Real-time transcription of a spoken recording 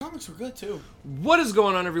comics were good too. What is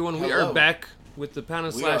going on, everyone? We Hello. are back with the Pound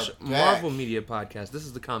and We Slash are back. Marvel Media Podcast. This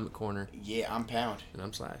is the Comic Corner, Yeah, I'm Pound. and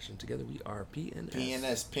I'm Slash, and together we are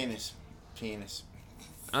PNS. Penis.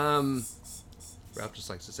 Ralph just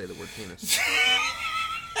likes to say the word penis.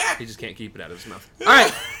 He just can't keep it out of his mouth. All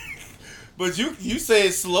right. But you say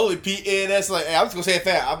it slowly, PNS. Like, hey, I'm just gonna say it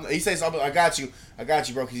fast. He says, "I got you,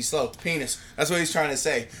 bro," because he's slow. Penis. That's what he's trying to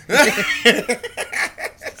say.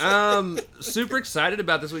 Super excited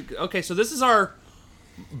about this week. Okay, so this is our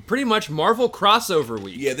pretty much Marvel crossover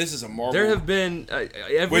week. Yeah, this is a Marvel. There have been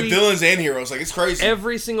with villains and heroes. Like, it's crazy.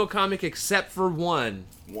 every single comic except for one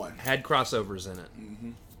One. had crossovers in it.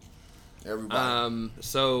 Everybody.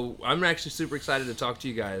 So I'm actually super excited to talk to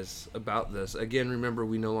you guys about this. Again, remember,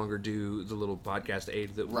 we no longer do the little podcast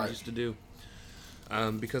aid that we used to do.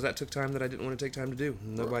 Because that took time that I didn't want to take time to do.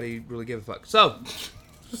 Nobody really gave a fuck. So,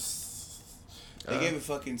 they gave a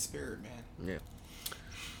fucking spirit, man. yeah.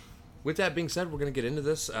 With that being said, we're going to get into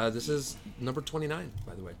this. This is number 29,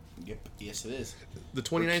 by the way. Yep. Yes, it is. The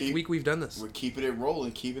 29th week we've done this. We're keeping it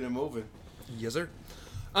rolling, keeping it moving. Yes, sir.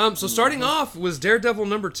 So starting off was Daredevil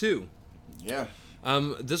number 2. Yeah.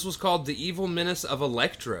 This was called The Evil Menace of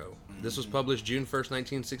Electro. This was published June 1st,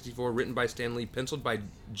 1964, written by Stan Lee, penciled by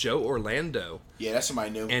Joe Orlando, Yeah, that's somebody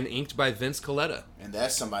new. and inked by Vince Colletta. And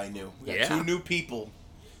that's somebody new. We got Yeah. 2 new people.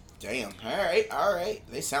 Damn. All right.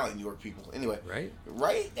 They sound like New York people. Anyway. Right?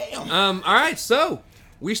 Damn. All right, so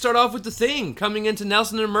we start off with The Thing coming into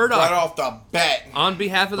Nelson and Murdoch Right off the bat. on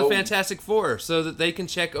behalf of the Boom. Fantastic Four so that they can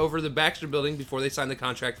check over the Baxter building before they sign the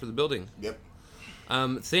contract for the building. Yep.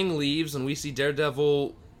 Thing leaves, and we see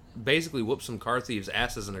Daredevil basically whoop some car thieves'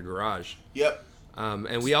 asses in a garage. Yep.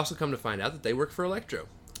 And we also come to find out that they work for Electro.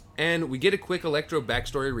 And we get a quick Electro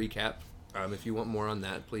backstory recap. If you want more on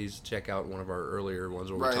that, please check out one of our earlier ones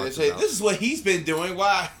where we Right. They talked say, about. this is what he's been doing.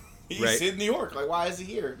 Why? He's Right. in New York. Like, why is he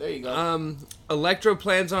here? There you go. Electro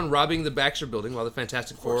plans on robbing the Baxter building while the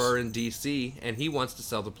Fantastic Four course. are in D.C., and he wants to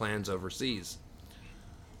sell the plans overseas.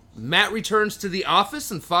 Matt returns to the office,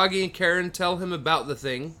 and Foggy and Karen tell him about the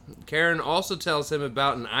Thing. Karen also tells him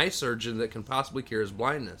about an eye surgeon that can possibly cure his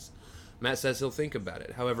blindness. Matt says he'll think about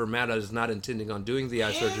it. However, Matt is not intending on doing the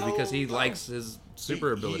eye surgery because he likes his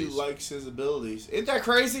super abilities. He likes his abilities. Isn't that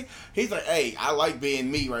crazy? He's like, hey, I like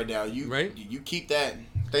being me right now. You keep that.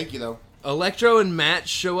 Thank you, though. Electro and Matt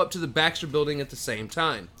show up to the Baxter building at the same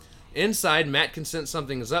time. Inside, Matt can sense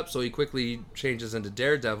something is up, so he quickly changes into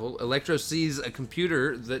Daredevil. Electro sees a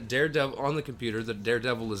computer that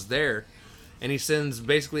Daredevil is there, and he sends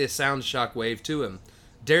basically a sound shock wave to him.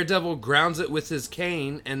 Daredevil grounds it with his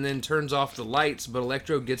cane and then turns off the lights, but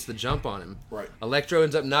Electro gets the jump on him. Right. Electro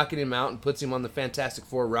ends up knocking him out and puts him on the Fantastic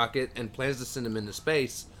Four rocket and plans to send him into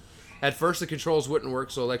space. At first, the controls wouldn't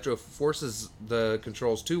work, so Electro forces the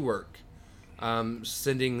controls to work,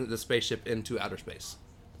 sending the spaceship into outer space.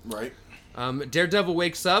 Right. Daredevil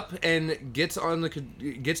wakes up and gets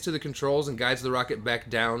to the controls and guides the rocket back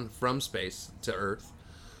down from space to Earth,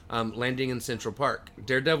 landing in Central Park.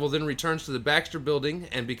 Daredevil then returns to the Baxter building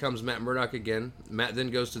and becomes Matt Murdock again. Matt then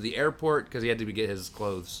goes to the airport because he had to get his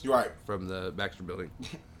clothes from the Baxter building.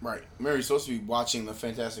 Right. Remember, he's supposed to be watching the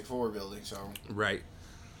Fantastic Four building, so. Right.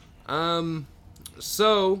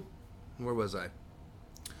 So, where was I?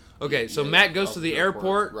 Okay, so Matt goes to the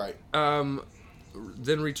airport. Right.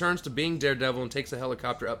 Then returns to being Daredevil and takes a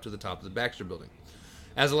helicopter up to the top of the Baxter building.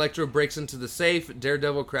 As Electro breaks into the safe,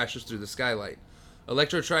 Daredevil crashes through the skylight.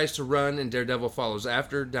 Electro tries to run, and Daredevil follows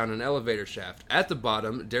after down an elevator shaft. At the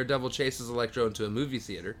bottom, Daredevil chases Electro into a movie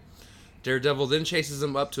theater. Daredevil then chases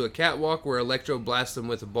him up to a catwalk where Electro blasts him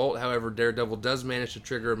with a bolt. However, Daredevil does manage to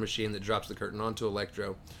trigger a machine that drops the curtain onto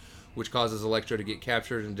Electro, which causes Electro to get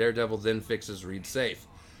captured, and Daredevil then fixes Reed's safe.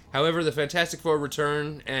 However, the Fantastic Four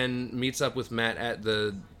return and meets up with Matt at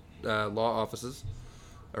the law office,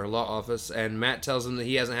 and Matt tells him that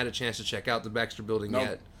he hasn't had a chance to check out the Baxter building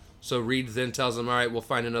yet. So Reed then tells him, all right, we'll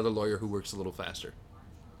find another lawyer who works a little faster.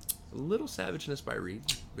 A little savageness by Reed,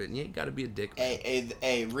 but you ain't got to be a dick.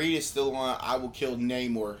 Hey, Reed is still on I will kill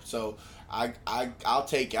Namor, so I'll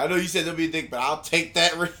take it. I know you said there'll be a dick, but I'll take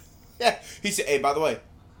that. He said, hey, by the way,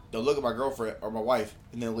 don't look at my girlfriend or my wife,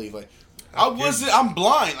 and then leave. Like, I'm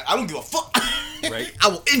blind. Like, I don't give a fuck. Right. I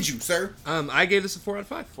will end you, sir. I gave this a 4 out of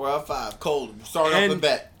 5. 4 out of 5. Cold. Starting off the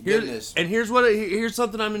bat. Goodness. And here's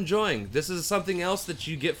something I'm enjoying. This is something else that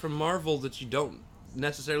you get from Marvel that you don't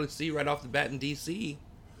necessarily see right off the bat in DC.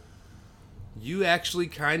 You actually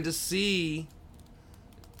kind of see,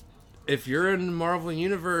 if you're in the Marvel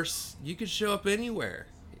Universe, you could show up anywhere.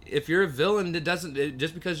 if you're a villain,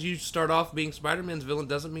 just because you start off being Spider-Man's villain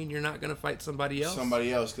doesn't mean you're not going to fight somebody else.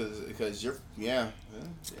 Because you're yeah.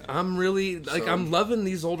 I'm really I'm loving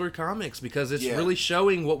these older comics because it's really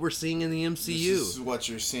showing what we're seeing in the MCU. This is what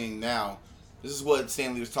you're seeing now. This is what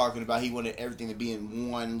Stan Lee was talking about. He wanted everything to be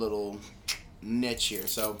in one little niche here.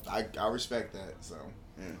 So I respect that. So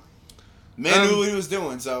yeah. Man knew what he was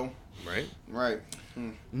doing. So right.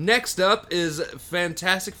 Next up is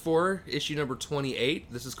Fantastic Four, issue number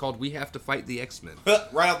 28. This is called We Have to Fight the X-Men.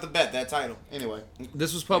 Right off the bat, that title. Anyway.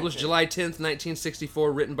 This was published July 10th,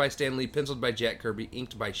 1964, written by Stan Lee, penciled by Jack Kirby,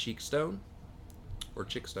 inked by Sheik Stone. Or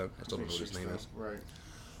Chick Stone. I still don't know what his name is.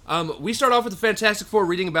 Right. We start off with the Fantastic Four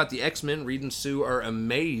reading about the X-Men. Reed and Sue are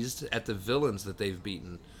amazed at the villains that they've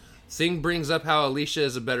beaten. Thing brings up how Alicia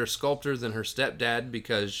is a better sculptor than her stepdad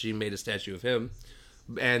because she made a statue of him.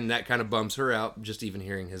 And that kind of bums her out, just even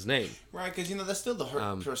hearing his name. Right, because, that's still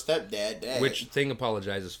her stepdad. Dad. Which Thing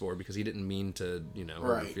apologizes for, because he didn't mean to,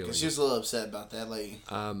 Right, because she was a little upset about that lady.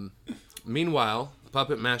 Meanwhile,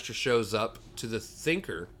 Puppet Master shows up to the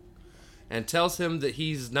Thinker and tells him that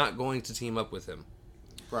he's not going to team up with him.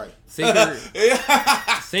 Right. Thinker...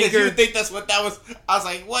 Thinker... you think that's what that was? I was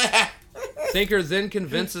like, what? Thinker then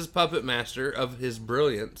convinces Puppet Master of his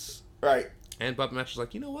brilliance. Right. And Puppet Master's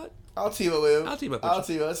like, you know what? I'll team up with him. I'll team up with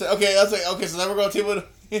you. I said, okay, so then we're going to team with him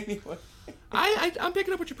anyway. I'm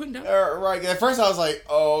picking up what you're putting down. Right. At first I was like,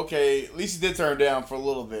 oh, okay. At least he did turn down for a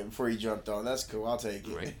little bit before he jumped on. That's cool. I'll take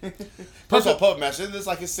it. Right. First of all, Puppet Master, isn't this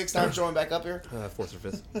like his 6th time showing back up here? 4th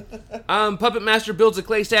or 5th. Puppet Master builds a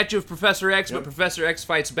clay statue of Professor X, but Professor X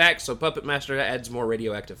fights back, so Puppet Master adds more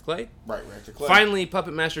radioactive clay. Right, radioactive clay. Finally,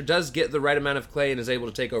 Puppet Master does get the right amount of clay and is able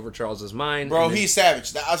to take over Charles's mind. Bro, he's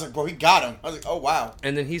savage. I was like, bro, he got him. I was like, oh, wow.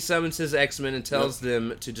 And then he summons his X-Men and tells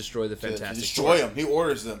them to destroy the Fantastic Four. Four. Him. He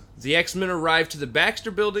orders them. The X-Men arrive to the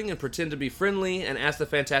Baxter Building and pretend to be friendly and ask the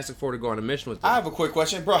Fantastic Four to go on a mission with them. I have a quick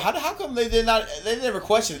question. Bro, how come they never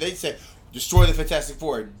questioned it? They said, destroy the Fantastic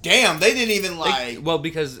Four. Damn, they didn't even well,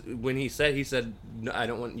 because when he said, no, I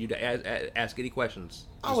don't want you to ask any questions.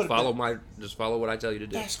 Just follow what I tell you to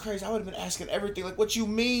do. That's crazy. I would have been asking everything. Like, what you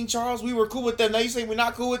mean, Charles? We were cool with them. Now you say we're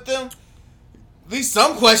not cool with them? At least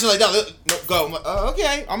some question like that. No, go.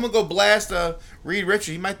 Okay, I'm gonna go blast Reed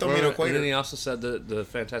Richard. He might throw me an equator. And then he also said that the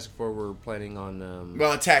Fantastic Four were planning on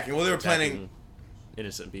attacking. Well, they were planning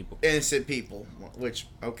innocent people. Which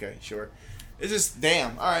sure. It's just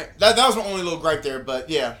damn. All right, that was my only little gripe there. But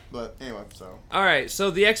yeah, anyway. So all right,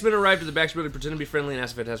 so the X-Men arrived at the Baxter Building, pretend to be friendly, and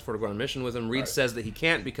ask the Fantastic Four to go on a mission with him. Reed says that he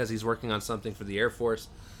can't because he's working on something for the Air Force.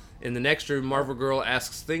 In the next room, Marvel Girl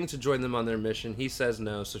asks Thing to join them on their mission. He says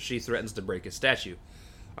no, so she threatens to break his statue.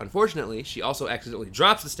 Unfortunately, she also accidentally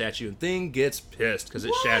drops the statue, and Thing gets pissed because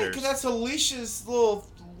it shatters. Because that's Alicia's little...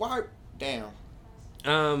 Why? Damn.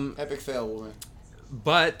 Epic fail, woman.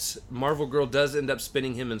 But Marvel Girl does end up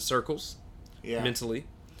spinning him in circles, mentally.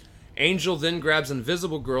 Angel then grabs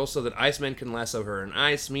Invisible Girl so that Iceman can lasso her in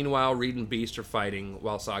ice. Meanwhile, Reed and Beast are fighting,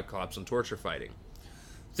 while Cyclops and Torch are fighting.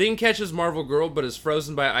 Thing catches Marvel Girl, but is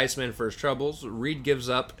frozen by Iceman for his troubles. Reed gives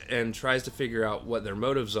up and tries to figure out what their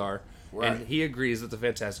motives are, and he agrees that the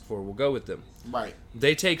Fantastic Four will go with them. Right.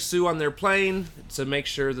 They take Sue on their plane to make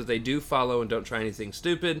sure that they do follow and don't try anything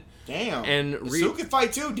stupid. Damn. And Sue can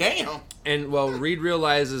fight too, damn. And, Reed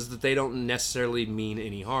realizes that they don't necessarily mean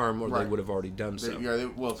any harm, or they would have already done so.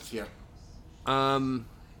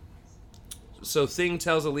 So Thing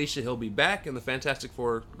tells Alicia he'll be back, and the Fantastic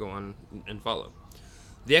Four go on and follow.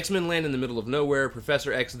 The X-Men land in the middle of nowhere.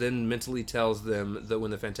 Professor X then mentally tells them that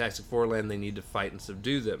when the Fantastic Four land, they need to fight and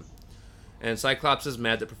subdue them. And Cyclops is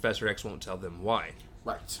mad that Professor X won't tell them why.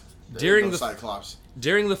 Right. During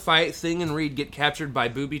the fight, Thing and Reed get captured by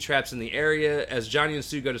booby traps in the area. As Johnny and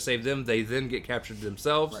Sue go to save them, they then get captured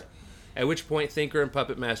themselves. Right. At which point, Thinker and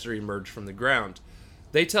Puppet Master emerge from the ground.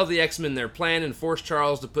 They tell the X-Men their plan and force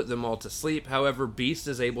Charles to put them all to sleep. However, Beast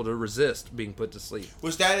is able to resist being put to sleep.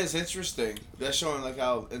 Which that is interesting. That's showing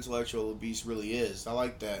how intellectual Beast really is. I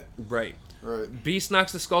like that. Right. Beast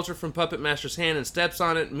knocks the sculpture from Puppet Master's hand and steps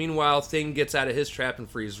on it. Meanwhile, Thing gets out of his trap and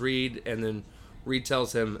frees Reed, and then Reed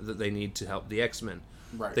tells him that they need to help the X-Men.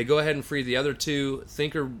 Right. They go ahead and free the other two.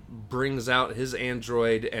 Thinker brings out his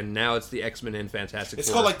android, and now it's the X-Men and Fantastic Four.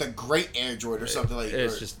 It's called the Great Android or something like that.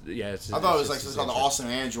 I thought it was called the Awesome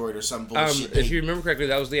Android or something bullshit. If you remember correctly,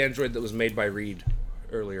 that was the android that was made by Reed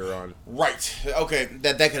earlier on. Right. Okay.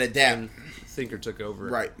 That could adapt. And Thinker took over.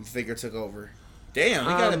 Right. Thinker took over. Damn,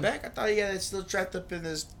 he got it back. I thought he had it still trapped up in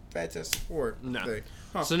his Fantastic Four thing.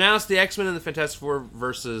 Huh. So now it's the X-Men and the Fantastic Four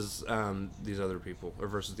versus these other people, or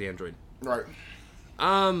versus the android. Right.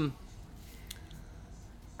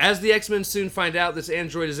 As the X-Men soon find out, this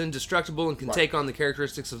android is indestructible and can take on the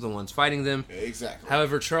characteristics of the ones fighting them. Exactly.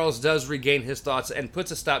 However, Charles does regain his thoughts and puts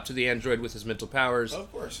a stop to the android with his mental powers.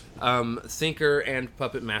 Of course. Thinker and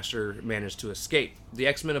Puppet Master manage to escape. The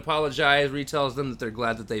X-Men apologize, retells them that they're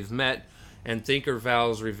glad that they've met, and Thinker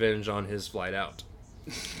vows revenge on his flight out.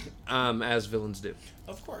 As villains do.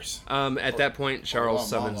 Of course. At that point, Charles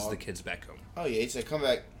summons the kids back home. Oh, yeah, he said, come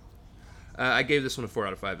back. I gave this one a 4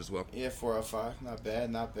 out of 5 as well. Yeah, 4 out of 5. Not bad,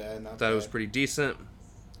 not bad, not bad. Thought it was pretty decent.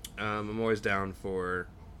 I'm always down for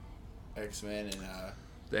X-Men and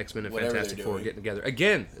the X-Men and whatever Fantastic they're Four doing. getting together.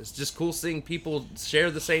 Again, it's just cool seeing people share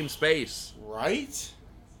the same space. Right?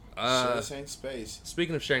 Share the same space.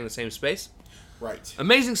 Speaking of sharing the same space, Right.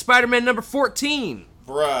 Amazing Spider-Man number 14.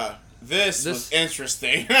 Bruh, this was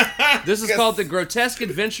interesting. This is called The Grotesque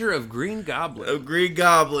Adventure of Green Goblin. of Green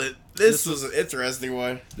Goblin. This was an interesting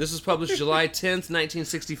one. This was published July 10th,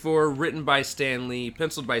 1964, written by Stan Lee,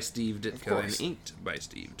 penciled by Steve Ditko, course. and inked by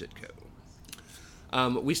Steve Ditko.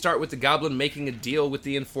 We start with the Goblin making a deal with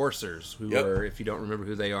the Enforcers, who are, if you don't remember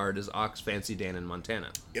who they are, it is Ox, Fancy Dan, and Montana.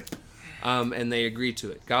 Yep. And they agree to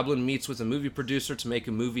it. Goblin meets with a movie producer to make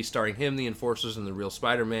a movie starring him, the Enforcers, and the real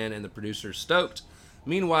Spider-Man, and the producer's stoked.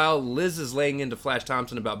 Meanwhile, Liz is laying into Flash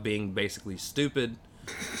Thompson about being basically stupid,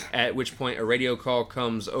 at which point a radio call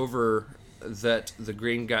comes over that a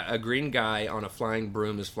green guy on a flying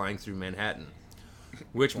broom is flying through Manhattan,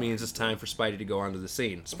 which means it's time for Spidey to go onto the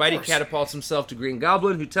scene. Spidey catapults himself to Green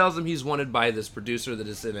Goblin, who tells him he's wanted by this producer that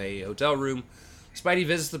is in a hotel room. Spidey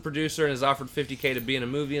visits the producer and is offered $50K to be in a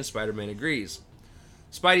movie, and Spider-Man agrees.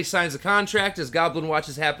 Spidey signs a contract as Goblin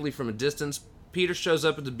watches happily from a distance. Peter shows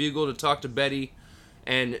up at the Bugle to talk to Betty,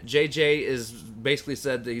 and JJ is basically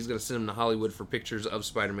said that he's going to send him to Hollywood for pictures of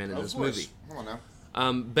Spider-Man in this movie. Come on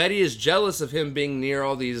now. Betty is jealous of him being near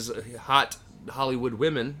all these hot Hollywood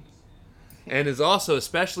women, and is also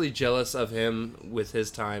especially jealous of him with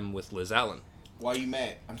his time with Liz Allen. Why you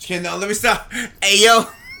mad? I'm just kidding. No, let me stop. Hey, yo.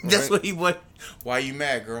 That's what he would. Why you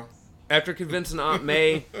mad, girl? After convincing Aunt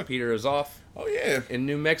May, Peter is off. Oh, yeah. In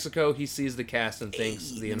New Mexico, he sees the cast and thinks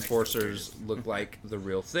the Enforcers look like the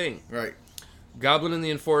real thing. Right. Goblin and the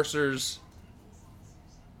Enforcers...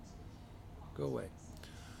 Go away.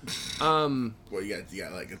 Well, you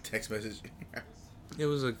got like a text message? It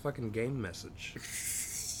was a fucking game message.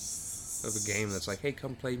 Of a game that's like, hey,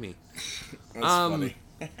 come play me. That's funny.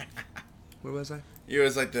 Where was I? It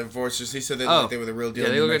was like the Enforcers. He said they looked like they were the real deal.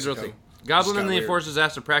 Yeah, they in New look like the real Mexico. thing. Goblin and the weird. Enforcers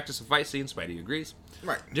asked to practice a fight scene. Spidey agrees.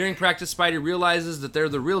 Right. During practice, Spidey realizes that they're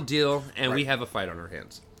the real deal, and we have a fight on our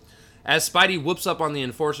hands. As Spidey whoops up on the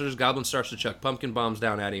Enforcers, Goblin starts to chuck pumpkin bombs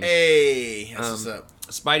down at him. Hey, that's what's up.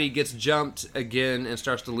 Spidey gets jumped again and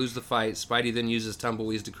starts to lose the fight. Spidey then uses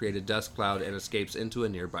tumbleweeds to create a dust cloud and escapes into a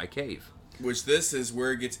nearby cave. Which this is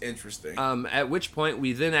where it gets interesting. At which point,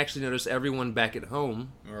 we then actually notice everyone back at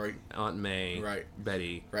home. Right. Aunt May, Right.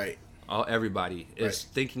 Betty, Right. everybody is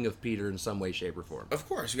thinking of Peter in some way, shape, or form. Of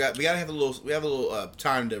course, we gotta have a little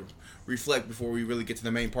time to reflect before we really get to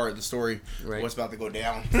the main part of the story. Right. What's about to go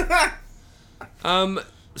down?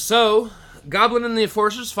 So Goblin and the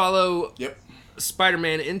Enforcers follow Yep.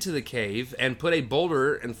 Spider-Man into the cave and put a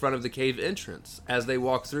boulder in front of the cave entrance. As they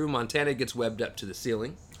walk through, Montana gets webbed up to the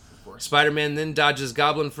ceiling. Of course. Spider-Man then dodges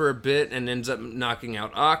Goblin for a bit and ends up knocking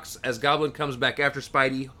out Ox. As Goblin comes back after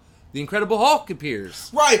Spidey, the Incredible Hulk appears.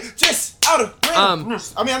 Right. Just out of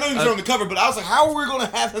randomness. I mean, I know he was on the cover, but I was like, how are we going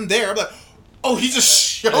to have him there? I'm like, oh, he just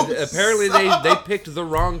shows Apparently up. they picked the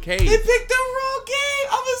wrong cave. They picked the wrong game.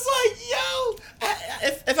 I was like, yo.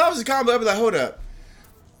 If I was a comic, I'd be like, hold up.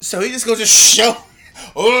 So he just goes to show.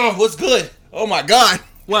 Oh, what's good? Oh, my God.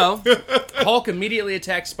 Well, Hulk immediately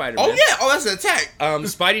attacks Spider-Man. Oh, yeah. Oh, that's an attack.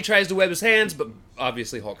 Spidey tries to web his hands, but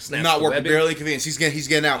obviously Hulk snaps Not the working. webbing. Barely convinced. He's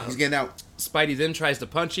getting out. He's getting out. Spidey then tries to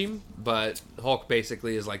punch him, but Hulk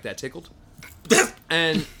basically is like that tickled.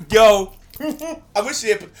 And Yo. I wish he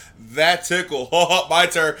had put that tickle. My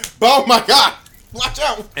turn. Oh, my God. Watch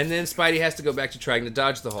out. and then Spidey has to go back to trying to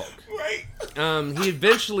dodge the Hulk. Right. He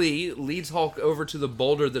eventually leads Hulk over to the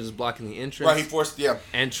boulder that is blocking the entrance. Right, he forced,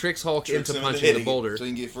 and tricks Hulk tricks into him into punching the hitting boulder. so he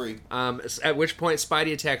can get free. At which point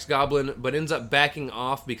Spidey attacks Goblin, but ends up backing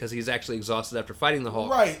off because he's actually exhausted after fighting the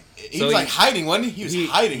Hulk. Right. He So was like hiding, wasn't he? He was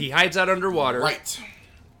hiding. He hides out underwater. Right.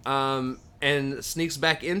 And sneaks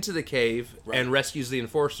back into the cave and rescues the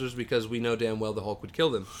Enforcers because we know damn well the Hulk would kill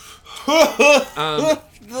them. At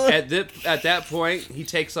that point, he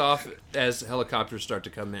takes off as helicopters start to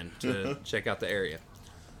come in to check out the area.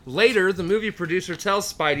 Later, the movie producer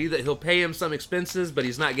tells Spidey that he'll pay him some expenses, but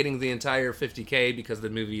he's not getting the entire $50K because the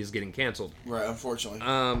movie is getting canceled. Right, unfortunately.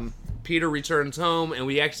 Peter returns home, and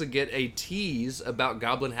we actually get a tease about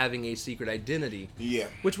Goblin having a secret identity. Yeah.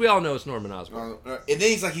 Which we all know is Norman Osborn. And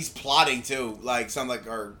then he's plotting too,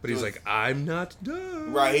 But he's like, I'm not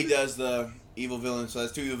done. Right, he does the evil villain, so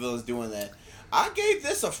that's 2 evil villains doing that. I gave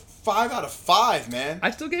this a 5 out of 5, man. I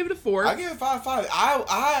still gave it a 4. I gave it 5 out of 5.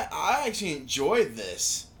 I actually enjoyed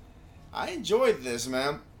this. I enjoyed this,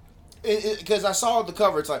 man. Because I saw the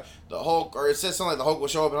cover, it's like the Hulk, or it says something like the Hulk will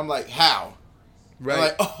show up, and I'm like, how? Right. I'm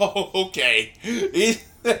like, oh, okay.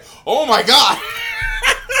 Oh my god.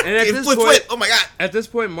 And at this flip, point, flip. Oh my god. At this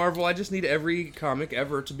point, Marvel, I just need every comic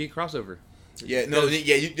ever to be crossover. Yeah, no,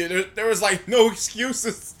 yeah. There was like no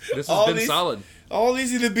excuses. This has been solid. All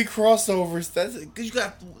these need to be crossovers. That's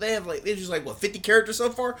because they're just like 50 characters so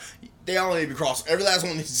far. They all need to be cross. Every last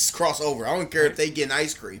one needs to cross over. I don't care if they get an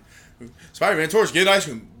ice cream. Spider-Man, Torch, get an ice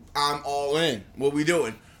cream. I'm all in. What we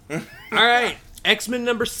doing? All right. X-Men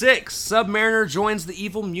number 6, Submariner joins the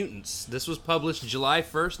Evil Mutants. This was published July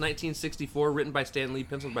 1st, 1964, written by Stan Lee,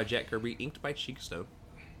 penciled by Jack Kirby, inked by Sheik Stone.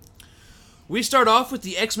 We start off with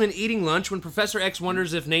the X-Men eating lunch when Professor X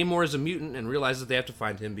wonders if Namor is a mutant and realizes they have to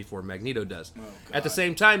find him before Magneto does. Oh, At the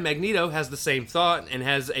same time, Magneto has the same thought and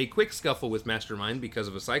has a quick scuffle with Mastermind because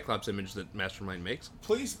of a Cyclops image that Mastermind makes.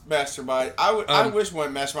 Please, Mastermind. I wish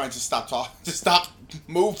when Mastermind just stopped talking, just stop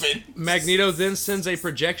moving. Magneto then sends a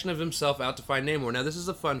projection of himself out to find Namor. Now, this is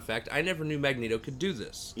a fun fact. I never knew Magneto could do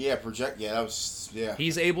this. Yeah, that was, yeah.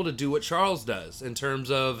 He's able to do what Charles does in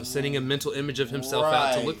terms of sending a mental image of himself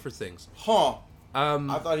out to look for things. Huh.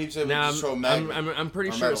 I thought he was able to control Magneto. I'm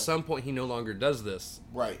pretty sure at some point he no longer does this.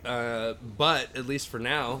 Right. But at least for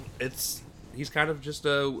now, he's kind of just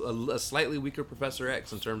a slightly weaker Professor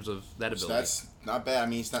X in terms of that ability. So that's not bad. I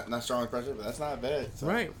mean, he's not strong Professor, but that's not bad. So.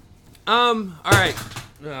 Right. All right.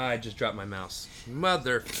 I just dropped my mouse.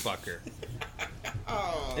 Motherfucker.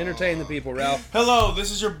 Oh. Entertain the people, Ralph. Hello, this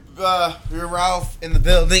is your Ralph in the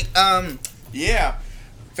building. Yeah.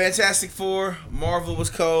 Fantastic Four, Marvel was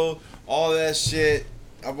cold, all that shit.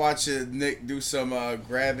 I'm watching Nick do some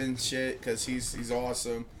grabbing shit because he's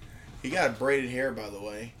awesome. He got braided hair, by the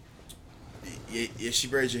way. Yeah, she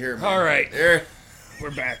braids your hair, man. All right. There.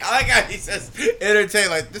 We're back. I like how he says entertain,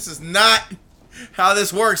 like this is not how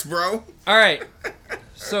this works, bro. All right.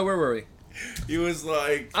 So where were we? He was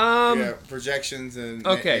like, projections and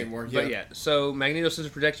okay, Namor. But yeah, so Magneto sends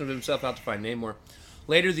a projection of himself out to find Namor.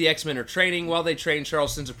 Later, the X-Men are training. While they train,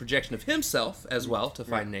 Charles sends a projection of himself as well to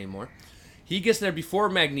find Namor. He gets there before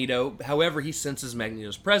Magneto. However, he senses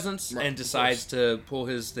Magneto's presence and decides to pull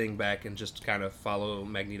his thing back and just kind of follow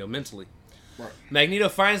Magneto mentally. Right. Magneto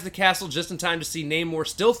finds the castle just in time to see Namor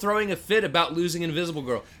still throwing a fit about losing Invisible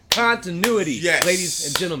Girl. Continuity, yes. Ladies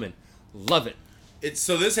and gentlemen. Love it.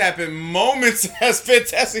 So this happened moments as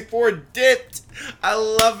Fantastic Four dipped. I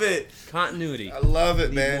love it. Continuity. I love it,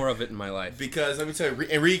 Need man. more of it in my life. Because let me tell you,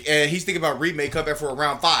 and he's thinking about Reed may come back for a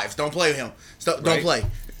round 5. Don't play with him. Don't play.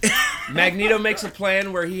 Magneto makes a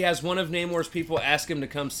plan where he has one of Namor's people ask him to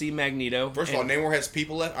come see Magneto. First of all, Namor has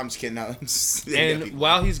people left. I'm just kidding. And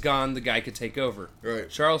while he's gone, the guy could take over. Right.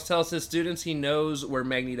 Charles tells his students he knows where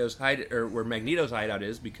Magneto's hideout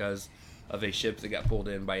is because of a ship that got pulled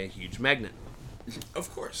in by a huge magnet.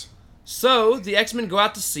 Of course. So, the X-Men go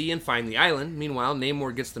out to sea and find the island. Meanwhile,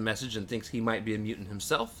 Namor gets the message and thinks he might be a mutant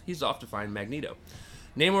himself. He's off to find Magneto.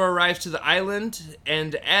 Namor arrives to the island,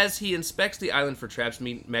 and as he inspects the island for traps,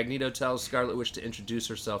 Magneto tells Scarlet Witch to introduce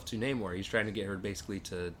herself to Namor. He's trying to get her basically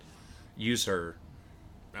to use her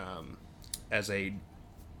as a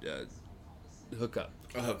hookup.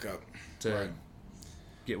 A hookup. To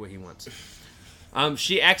get what he wants.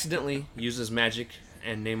 She accidentally uses magic,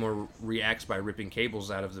 and Namor reacts by ripping cables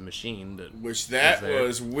out of the machine. Which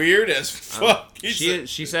was weird as fuck.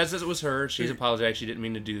 She says that it was her. She's apologized. She didn't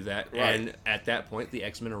mean to do that. Right. And at that point, the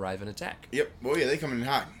X-Men arrive and attack. Yep. Oh, yeah, they come in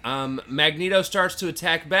hot. Magneto starts to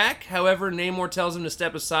attack back. However, Namor tells him to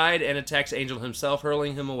step aside and attacks Angel himself,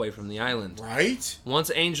 hurling him away from the island. Right? Once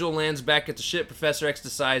Angel lands back at the ship, Professor X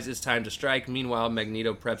decides it's time to strike. Meanwhile,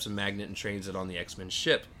 Magneto preps a magnet and trains it on the X-Men's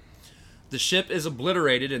ship. The ship is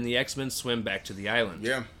obliterated, and the X-Men swim back to the island.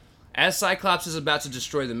 Yeah. As Cyclops is about to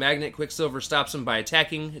destroy the magnet, Quicksilver stops him by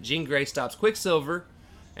attacking. Jean Grey stops Quicksilver,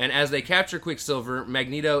 and as they capture Quicksilver,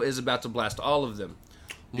 Magneto is about to blast all of them.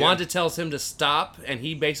 Yeah. Wanda tells him to stop, and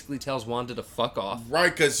he basically tells Wanda to fuck off. Right,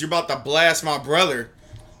 because you're about to blast my brother.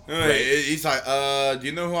 Right. He's like, do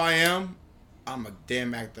you know who I am? I'm a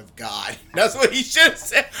damn act of God. That's what he should have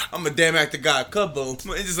said. I'm a damn act of God. Kaboom.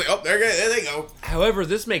 It's just like, oh, there they go. However,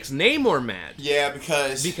 this makes Namor mad. Yeah,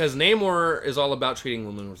 because Namor is all about treating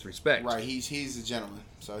women with respect. Right, he's a gentleman,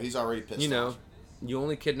 so he's already pissed You know, off. you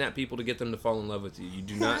only kidnap people to get them to fall in love with you. You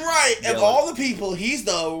do not. Right, of all the people, he's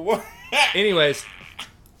the one. Anyways,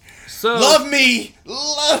 so love me.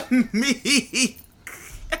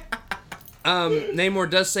 Namor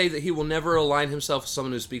does say that he will never align himself with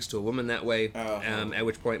someone who speaks to a woman that way. Uh-huh. At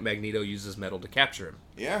which point Magneto uses metal to capture him.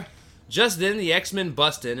 Yeah. Just then, the X-Men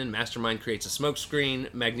bust in, and Mastermind creates a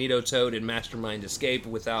smokescreen. Magneto, Toad, and Mastermind escape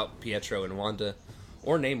without Pietro and Wanda,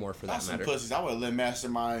 or Namor for that That's matter. some pussies. I would have let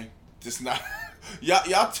Mastermind just not.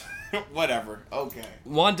 y'all whatever. Okay.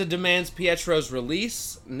 Wanda demands Pietro's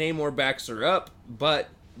release. Namor backs her up, but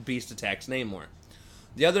Beast attacks Namor.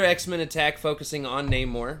 The other X-Men attack, focusing on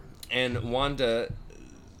Namor, and Wanda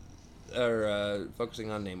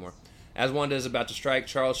focusing on Namor. As Wanda is about to strike,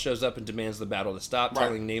 Charles shows up and demands the battle to stop, Right.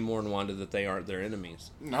 telling Namor and Wanda that they aren't their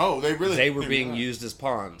enemies. No, they were being used as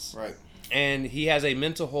pawns. Right. And he has a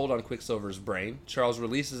mental hold on Quicksilver's brain. Charles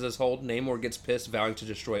releases his hold. Namor gets pissed, vowing to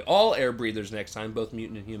destroy all air breathers next time, both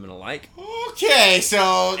mutant and human alike. Okay,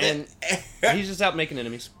 so And he's just out making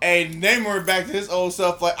enemies. And Namor back to his old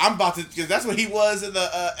self, like, I'm about to, because that's what he was in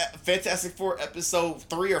the Fantastic Four episode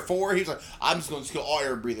 3 or 4. He was like, I'm just going to kill all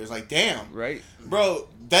air breathers. Like, damn. Right? Bro,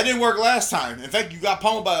 that didn't work last time. In fact, you got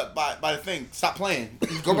pummeled by the thing. Stop playing.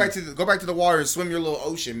 Go back to the water and swim your little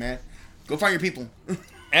ocean, man. Go find your people.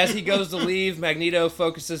 As he goes to leave, Magneto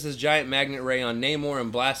focuses his giant magnet ray on Namor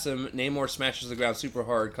and blasts him. Namor smashes the ground super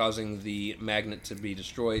hard, causing the magnet to be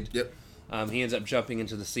destroyed. Yep. He ends up jumping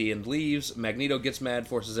into the sea and leaves. Magneto gets mad,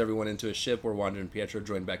 forces everyone into a ship where Wanda and Pietro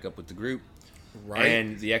join back up with the group. Right.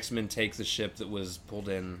 And the X-Men take the ship that was pulled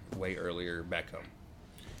in way earlier back home.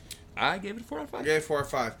 I gave it a 4 out of 5. I gave it 4 or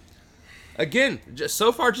 5. Again,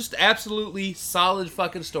 so far, just absolutely solid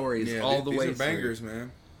fucking stories all the way these are bangers, through.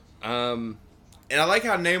 man. And I like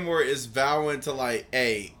how Namor is vowing to, like,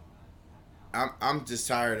 hey, I'm just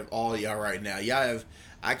tired of all y'all right now.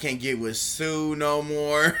 I can't get with Sue no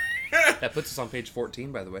more. That puts us on page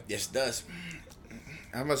 14, by the way. Yes, it does.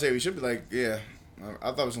 I'm gonna say we should be like, yeah.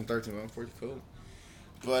 I thought it was on 13, but 14, cool.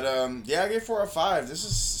 But yeah, I get 4 or 5. This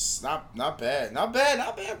is not bad, not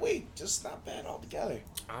bad week. Just not bad altogether.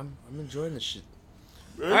 I'm enjoying this shit.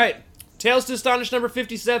 All right, Tales to Astonish number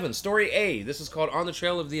 57, Story A. This is called On the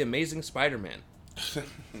Trail of the Amazing Spider-Man.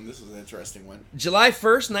 This is an interesting one. July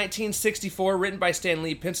 1st, 1964, written by Stan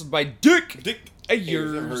Lee, penciled by Dick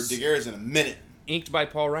Ayers. I haven't heard Dick Ayers in a minute. Inked by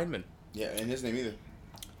Paul Reinman. Yeah, and his name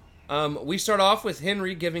either. We start off with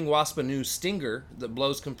Henry giving Wasp a new stinger that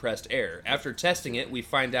blows compressed air. After testing it, we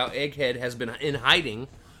find out Egghead has been in hiding,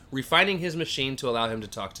 refining his machine to allow him to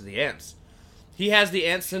talk to the ants. He has the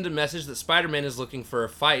ants send a message that Spider-Man is looking for a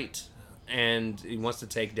fight, and he wants to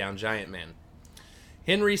take down Giant Man.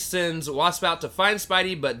 Henry sends Wasp out to find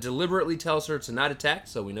Spidey, but deliberately tells her to not attack,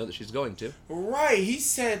 so we know that she's going to. Right, he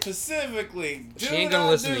said specifically, do She ain't gonna not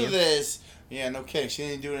listen do to you. this. Yeah, no kidding. She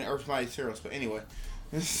didn't do it in Earth Mighty Heroes, but anyway.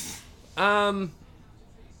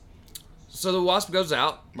 So the Wasp goes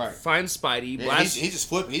out, Right. finds Spidey, Yeah, blasts... he's just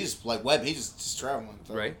flipping. He's just like webbing. He's just traveling.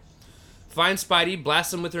 So. Right. Finds Spidey,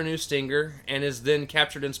 blasts him with her new stinger, and is then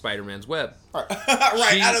captured in Spider-Man's web. Right,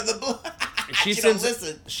 right She- out of the blue. She She don't sends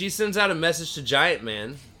listen. She sends out a message to Giant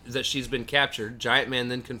Man that she's been captured. Giant Man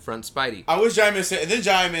then confronts Spidey. I wish Giant Man said, and then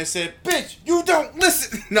Giant Man said, "Bitch, you don't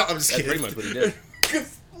listen." No, I'm just That's kidding. pretty much what he did.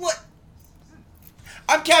 'Cause what?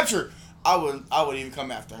 I'm captured. I wouldn't even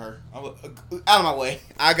come after her. I would, out of my way.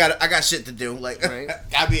 I got shit to do. Like, Right.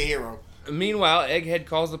 gotta be a hero. Meanwhile, Egghead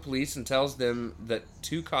calls the police and tells them that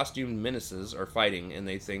 2 costumed menaces are fighting, and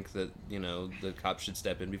they think that, the cops should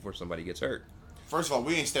step in before somebody gets hurt. First of all,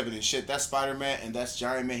 we ain't stepping in shit. That's Spider-Man and that's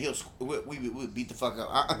Giant Man. We beat the fuck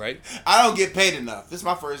up. Right. I don't get paid enough. This is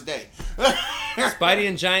my first day. Spidey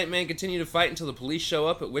and Giant Man continue to fight until the police show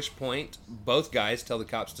up, at which point both guys tell the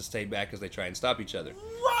cops to stay back as they try and stop each other.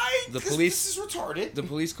 Right. The 'cause police- This is retarded. The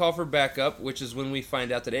police call for backup, which is when we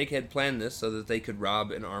find out that Egghead planned this so that they could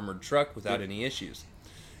rob an armored truck without any issues.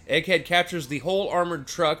 Egghead captures the whole armored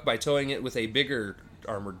truck by towing it with a bigger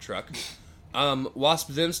armored truck. Wasp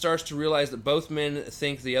then starts to realize that both men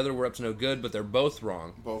think the other were up to no good, but they're both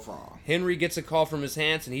wrong. Both wrong. Henry gets a call from his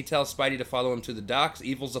hands, and he tells Spidey to follow him to the docks.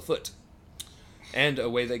 Evil's afoot. And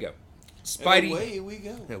away they go. Spidey... And away we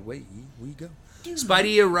go. Away we go.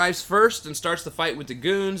 Spidey arrives first and starts the fight with the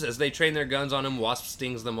goons. As they train their guns on him, Wasp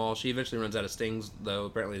stings them all. She eventually runs out of stings, though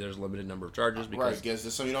apparently there's a limited number of charges, because Right, guess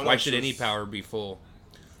this so you don't why know. should any power be full?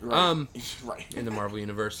 Right. Right. In the Marvel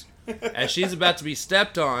Universe. As she's about to be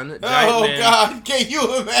stepped on, God, can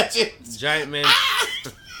you imagine? Giant Man.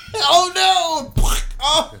 Oh no!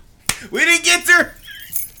 Oh, we didn't get her.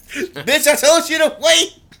 Bitch, I told you to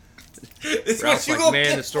wait. This Ralph's what you like, gonna man,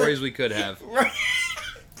 get. the stories we could have. Right.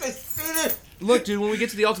 Look, dude, when we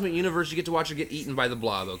get to the Ultimate Universe, you get to watch her get eaten by the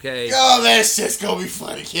Blob, okay? Oh, that shit's gonna be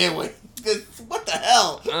funny. Can't wait. What the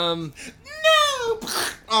hell? Um, No.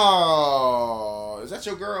 Oh, is that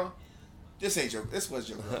your girl? This ain't your. This was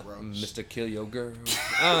your girl, bro. Mr. Kill Your Girl.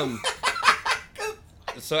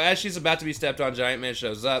 So as she's about to be stepped on, Giant Man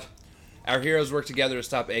shows up. Our heroes work together to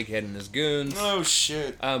stop Egghead and his goons. Oh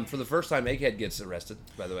shit! For the first time, Egghead gets arrested.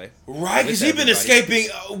 By the way, Right, because he's been escaping.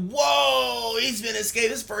 Whoa, he's been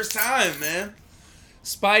escaping this first time, man.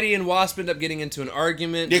 Spidey and Wasp end up getting into an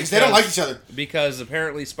argument. Yeah, because they don't like each other. Because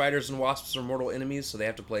apparently spiders and wasps are mortal enemies, so they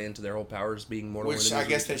have to play into their whole powers being mortal enemies. Which I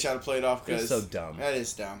guess they try to play it off because it's so dumb. That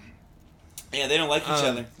is dumb. Yeah, they don't like each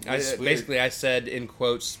other. Basically, I said in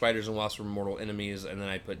quotes, spiders and wasps were mortal enemies, and then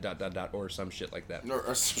I put ... or some shit like that.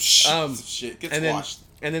 Or some shit gets washed.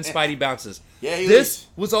 And then Spidey bounces. Yeah, this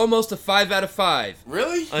was almost a 5 out of 5.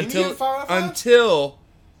 Really? Until 5 out of 5? until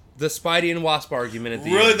the Spidey and Wasp argument at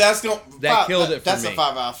the really, end. that's gonna killed it for that's me. That's a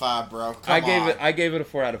 5 out of 5, bro. I gave it a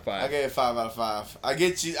 4 out of 5. I gave it 5 out of 5. I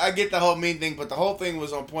get you. I get the whole mean thing, but the whole thing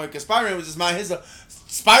was on point because Spider-Man was just minding his own.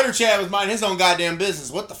 Spider Chad was minding his own goddamn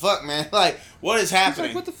business. What the fuck, man? Like, what is happening?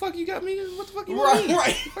 He's like, what the fuck you got me? What the fuck you right, mean?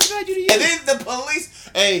 right. What the fuck did I do to you? And then the police,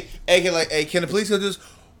 hey, can the police go do this?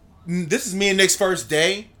 This is me and Nick's first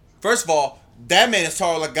day. First of all, that man is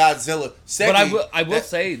taller like Godzilla. Second, but I will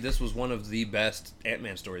say this was one of the best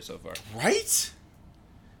Ant-Man stories so far. Right?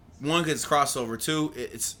 One gets crossover. Two,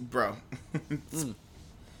 it's bro.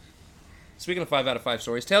 Speaking of 5 out of 5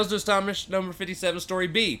 stories, Tales to Astonish number 57, story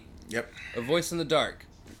B. Yep. A Voice in the Dark.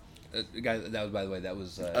 Guys, that was, by the way, that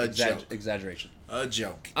was exaggeration. A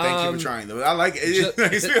joke. Thank you for trying, though. I like it.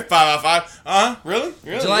 It's 5 out of 5. Really?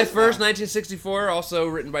 July 1st, 1964. Also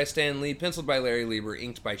written by Stan Lee, penciled by Larry Lieber,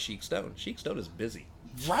 inked by Sheik Stone. Sheik Stone is busy.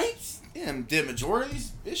 Right? Yeah, did majority of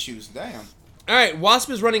these issues. Damn. All right, Wasp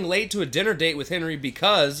is running late to a dinner date with Henry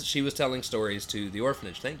because she was telling stories to the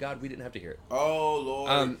orphanage. Thank God we didn't have to hear it. Oh,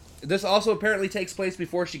 Lord. This also apparently takes place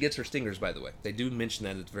before she gets her stingers, by the way. They do mention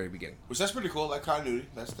that at the very beginning. Which that's pretty cool, like continuity.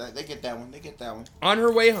 They get that one. On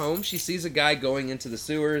her way home, she sees a guy going into the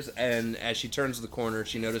sewers, and as she turns the corner,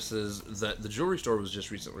 she notices that the jewelry store was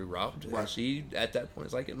just recently robbed. Right. And she, at that point,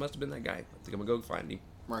 is like, it must have been that guy. I think I'm going to go find him.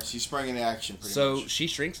 Right, she sprang into action pretty much. So she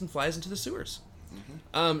shrinks and flies into the sewers.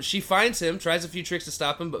 She finds him, tries a few tricks to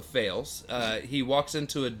stop him, but fails. He walks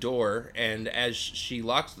into a door, and as she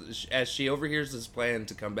overhears his plan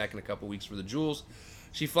to come back in a couple weeks for the jewels,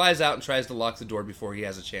 she flies out and tries to lock the door before he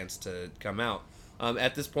has a chance to come out.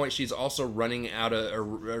 At this point, she's also running out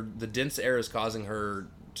of... the dense air is causing her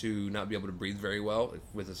to not be able to breathe very well,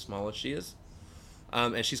 with as small as she is.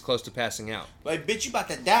 And she's close to passing out. Like, bitch, you about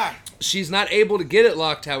to die. She's not able to get it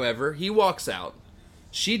locked, however. He walks out.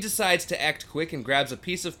 She decides to act quick and grabs a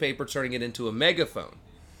piece of paper, turning it into a megaphone.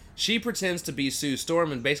 She pretends to be Sue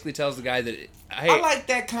Storm and basically tells the guy that, hey... I like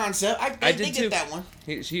that concept. I did get that one.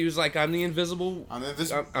 He was like, I'm the invisible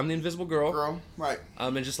girl. Girl, right.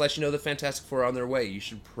 And just let you know the Fantastic Four are on their way. You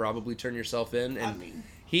should probably turn yourself in. And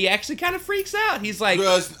he actually kind of freaks out. He's like,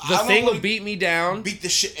 the thing will beat me down. Beat the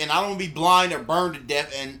shit, and I don't want to be blind or burned to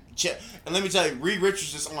death. And let me tell you, Reed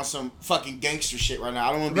Richards is on some fucking gangster shit right now.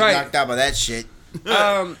 I don't want to be knocked out by that shit. He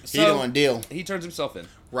don't want to deal. He turns himself in.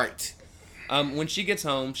 Right. When she gets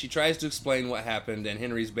home, she tries to explain what happened, and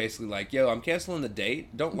Henry's basically like, "Yo, I'm canceling the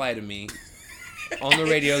date. Don't lie to me." On the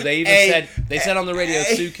radio, they even said on the radio,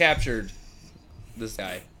 Sue captured this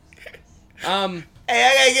guy. Hey, I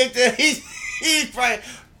gotta get to. He's probably.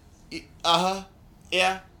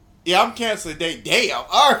 Yeah, I'm canceling the date. Damn.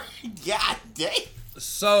 All right. God damn.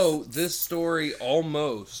 So this story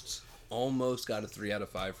almost got a 3 out of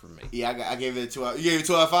 5 from me. Yeah, I gave it a 2 out. You gave it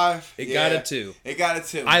 2 out of 5? It got a 2. It got a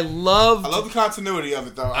 2. I love the continuity of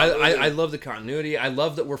it, though. I love the continuity. I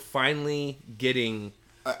love that we're finally getting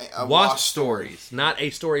a Wasp stories, not a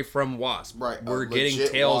story from Wasp. Right. We're getting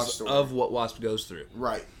tales of what Wasp goes through.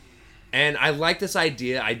 Right. And I like this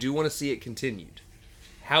idea. I do want to see it continued.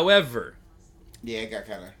 However, yeah, it got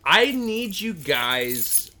kind of. I need you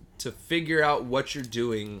guys to figure out what you're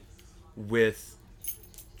doing with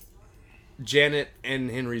Janet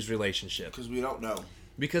and Henry's relationship. Because we don't know.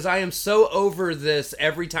 Because I am so over this.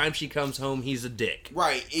 Every time she comes home, he's a dick.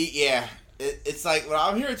 Right. Yeah. It's like, well,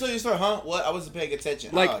 I'm here to tell you a story, huh? What? I wasn't paying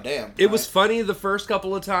attention. Like, oh, damn. It was funny the first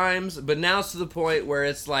couple of times, but now it's to the point where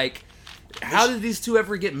it's like, how did these two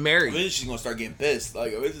ever get married? Eventually she's going to start getting pissed.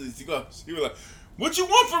 Like, eventually she was like, What you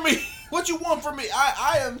want from me? What you want from me?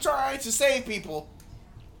 I am trying to save people.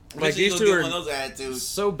 Like, these two are those attitudes.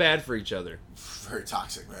 so bad for each other. Very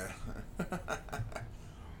toxic, man.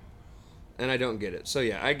 And I don't get it. So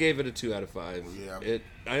yeah, I gave it a 2 out of 5. Yeah.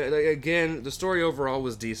 Again, the story overall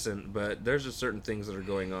was decent, but there's just certain things that are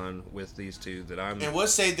going on with these two that I'm. And what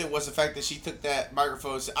saved it was the fact that she took that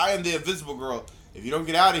microphone and said, "I am the Invisible Girl. If you don't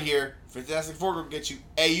get out of here, Fantastic Four will get you.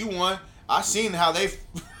 Hey, you won. I seen how they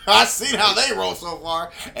roll so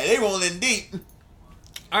far, and they rolling deep."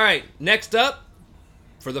 All right, next up,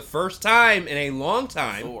 for the first time in a long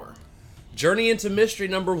time, Thor. Journey into Mystery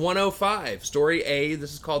number 105. Story A,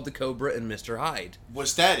 this is called The Cobra and Mr. Hyde.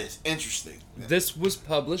 Which that is interesting. This was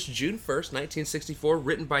published June 1st, 1964,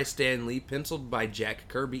 written by Stan Lee, penciled by Jack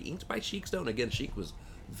Kirby, inked by Sheik Stone. Again, Sheik was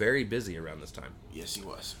very busy around this time. Yes, he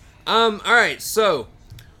was. All right, so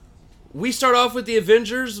we start off with the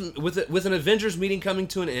Avengers, with an Avengers meeting coming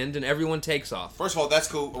to an end, and everyone takes off. First of all, that's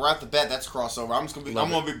cool. Right off the bat, that's crossover. I'm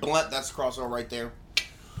gonna be blunt. That's crossover right there.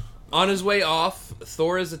 On his way off,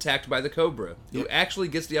 Thor is attacked by the Cobra, who actually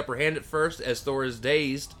gets the upper hand at first. As Thor is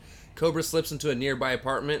dazed, Cobra slips into a nearby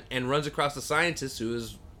apartment and runs across the scientist who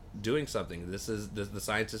is doing something. The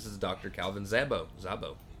scientist is Dr. Calvin Zabo.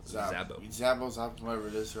 Zabo, whatever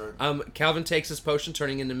it is, right? Calvin takes his potion,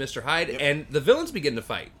 turning into Mr. Hyde, and the villains begin to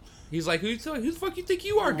fight. He's like, who the fuck you think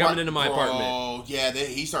you are coming into my apartment? Oh, yeah,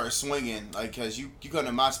 he started swinging, like, because you come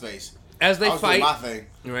to my space. As they fight, my thing.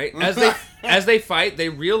 Right? As they fight, they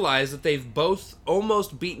realize that they've both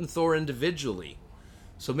almost beaten Thor individually.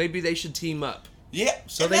 So maybe they should team up. Yeah,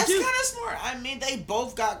 so and they that's do. kind of smart. I mean, they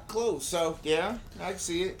both got close, so yeah, I can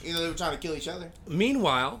see it. They were trying to kill each other.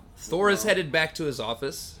 Meanwhile, Thor is headed back to his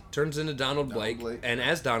office, turns into Donald Blake, and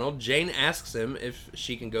as Donald, Jane asks him if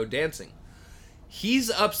she can go dancing.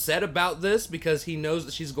 He's upset about this because he knows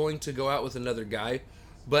that she's going to go out with another guy,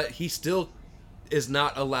 but he still is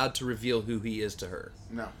not allowed to reveal who he is to her.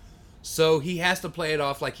 No. So he has to play it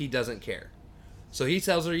off like he doesn't care. So he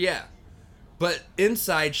tells her, yeah. But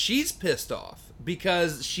inside, she's pissed off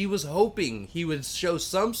because she was hoping he would show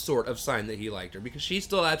some sort of sign that he liked her because she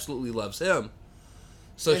still absolutely loves him.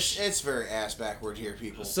 So it's very ass backward here,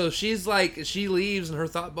 people. So she's like, she leaves and her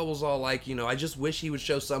thought bubble's all like, I just wish he would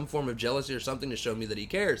show some form of jealousy or something to show me that he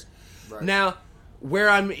cares. Right. Now, where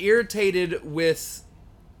I'm irritated with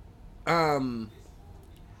Giant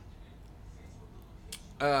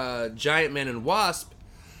Man and Wasp,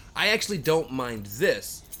 I actually don't mind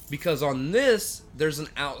this because on this there's an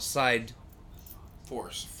outside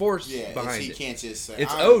force behind it. He can't just say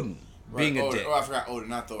it's Odin being a Odin. dick. Oh, I forgot Odin,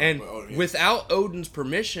 not Thor. And but Odin, without Odin's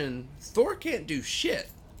permission, Thor can't do shit.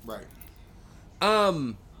 Right.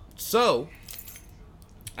 So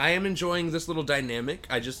I am enjoying this little dynamic.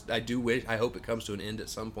 I hope it comes to an end at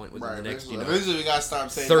some point within the next, eventually we gotta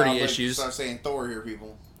stop saying 30 issues. Start saying Thor here,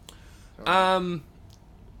 people.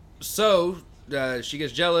 So she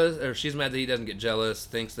gets jealous, or she's mad that he doesn't get jealous,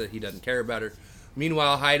 thinks that he doesn't care about her.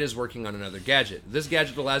 Meanwhile, Hyde is working on another gadget. This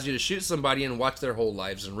gadget allows you to shoot somebody and watch their whole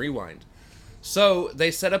lives and rewind. So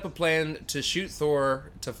they set up a plan to shoot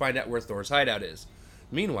Thor to find out where Thor's hideout is.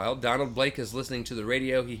 Meanwhile, Donald Blake is listening to the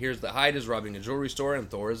radio. He hears that Hyde is robbing a jewelry store and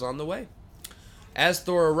Thor is on the way. As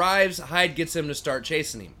Thor arrives, Hyde gets him to start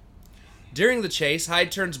chasing him. During the chase,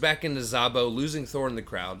 Hyde turns back into Zabo, losing Thor in the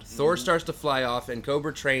crowd. Thor starts to fly off, and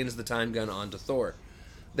Cobra trains the time gun onto Thor.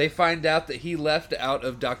 They find out that he left out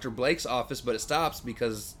of Dr. Blake's office, but it stops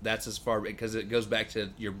because because it goes back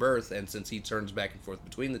to your birth, and since he turns back and forth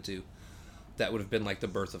between the two, that would have been like the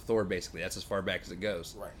birth of Thor, basically. That's as far back as it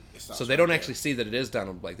goes. Right. So they don't actually see that it is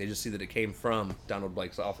Donald Blake. They just see that it came from Donald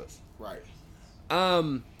Blake's office. Right.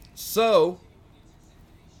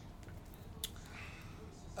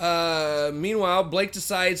 Meanwhile, Blake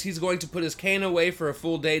decides he's going to put his cane away for a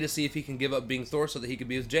full day to see if he can give up being Thor so that he could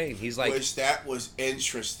be with Jane. He's like, which that was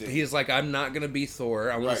interesting. He's like, I'm not going to be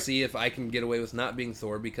Thor. I want to see if I can get away with not being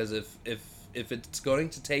Thor, because if it's going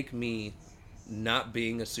to take me not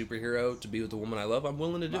being a superhero to be with the woman I love, I'm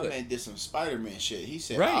willing to do it. My man did some Spider-Man shit. He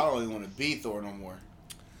said, right. I don't even want to be Thor no more.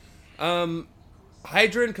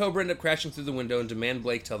 Hydra and Cobra end up crashing through the window and demand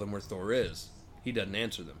Blake tell them where Thor is. He doesn't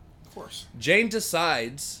answer them. Of course. Jane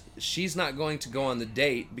decides she's not going to go on the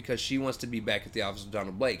date because she wants to be back at the office of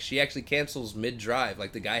Donald Blake. She actually cancels mid-drive.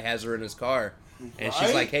 Like, the guy has her in his car. And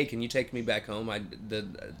she's like, hey, can you take me back home?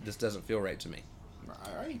 This doesn't feel right to me.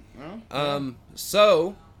 All right.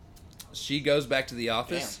 So she goes back to the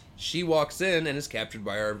office. Damn. She walks in and is captured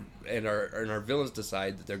by our villains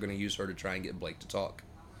decide that they're going to use her to try and get Blake to talk.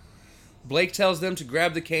 Blake tells them to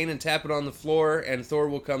grab the cane and tap it on the floor, and Thor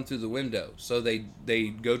will come through the window. So they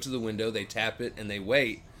go to the window, they tap it, and they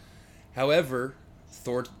wait. However,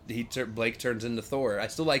 Blake turns into Thor. I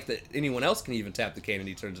still like that anyone else can even tap the cane and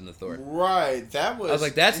he turns into Thor. Right. That was. I was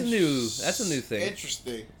like, that's a new thing.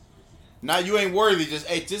 Interesting. Now you ain't worthy.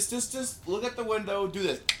 Just look at the window. Do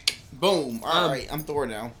this. Boom. All right. I'm Thor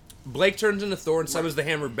now. Blake turns into Thor and summons the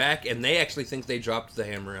hammer back, and they actually think they dropped the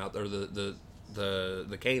hammer out, or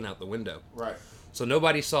the cane out the window. Right. So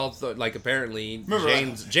nobody saw, apparently, remember,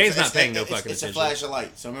 Jane's not paying no fucking attention. It's a flash of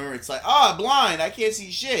light. So remember, it's like, blind, I can't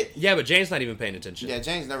see shit. Yeah, but Jane's not even paying attention. Yeah,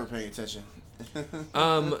 Jane's never paying attention.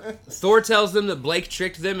 Thor tells them that Blake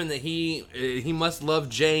tricked them and that he must love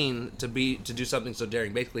Jane to do something so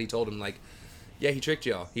daring. Basically, he told him, like, yeah, he tricked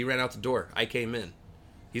y'all. He ran out the door. I came in.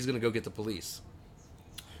 He's going to go get the police.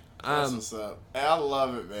 That's what's up. I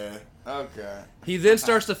love it, man. Okay. He then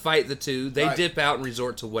starts to fight the two. They Right. dip out and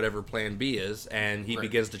resort to whatever plan B is, and he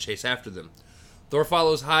begins to chase after them. Thor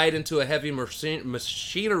follows Hyde into a heavy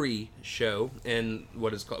machinery show in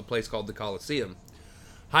what is a place called the Colosseum.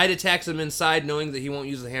 Hyde attacks him inside, knowing that he won't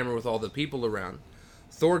use the hammer with all the people around.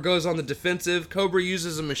 Thor goes on the defensive. Cobra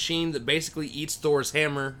uses a machine that basically eats Thor's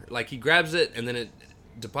hammer. Like, he grabs it, and then it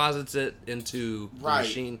deposits it into the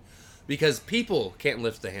machine. Because people can't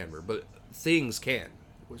lift the hammer, but things can.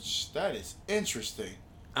 Which, that is interesting.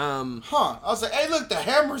 I was like, hey, look, the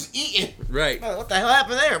hammer's eating. Right. What the hell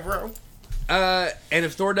happened there, bro? And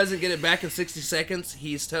if Thor doesn't get it back in 60 seconds,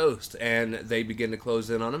 he's toast. And they begin to close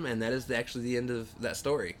in on him, and that is actually the end of that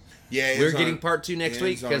story. Yeah, we're getting part 2 next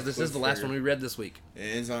week, because this is the last one we read this week.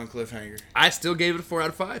 It ends on cliffhanger. I still gave it a 4 out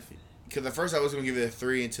of 5. Because at first I was going to give it a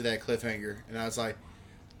 3 into that cliffhanger, and I was like,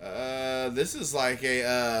 this is like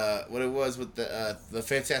a what it was with the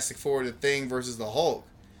Fantastic Four, the Thing versus the Hulk,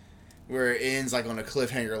 where it ends like on a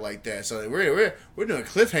cliffhanger like that. So we're doing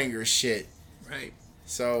cliffhanger shit, right?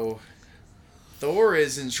 So Thor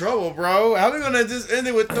is in trouble, bro. How are we gonna just end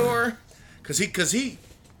it with Thor? Cause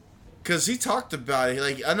he talked about it.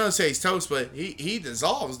 Like, I know say he's toast, but he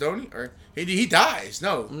dissolves, don't he? Or he dies?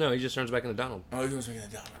 No, he just turns back into Donald. Oh, he goes back into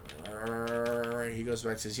Donald. He goes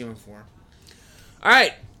back to his human form. All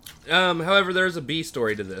right. However, there's a B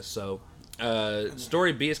story to this. So,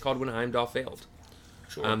 story B is called When Heimdall Failed.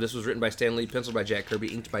 Sure. This was written by Stan Lee, penciled by Jack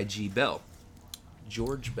Kirby, inked by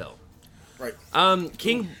George Bell. Right.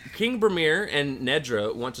 King Brimir and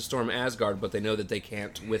Nedra want to storm Asgard, but they know that they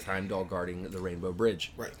can't with Heimdall guarding the Rainbow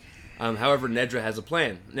Bridge. Right. However, Nedra has a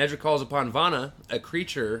plan. Nedra calls upon Vana, a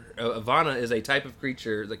creature. Vana is a type of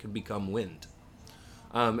creature that can become wind.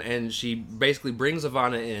 And she basically brings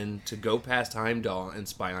Ivana in to go past Heimdall and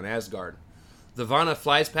spy on Asgard. The Vana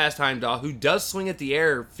flies past Heimdall, who does swing at the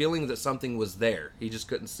air, feeling that something was there. He just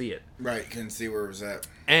couldn't see it. Right, couldn't see where it was at.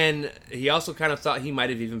 And he also kind of thought he might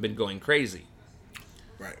have even been going crazy.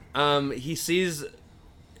 Right. He sees...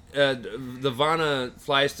 the Vana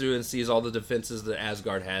flies through and sees all the defenses that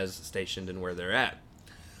Asgard has stationed and where they're at.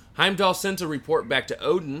 Heimdall sent a report back to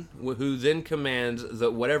Odin, who then commands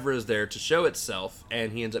that whatever is there to show itself,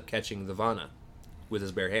 and he ends up catching the Vana with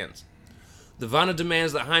his bare hands. The Vana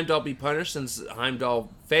demands that Heimdall be punished since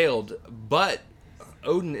Heimdall failed, but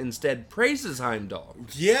Odin instead praises Heimdall.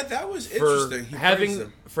 Yeah, that was interesting.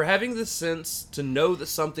 For having the sense to know that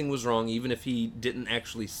something was wrong, even if he didn't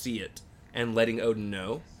actually see it, and letting Odin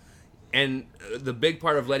know. And the big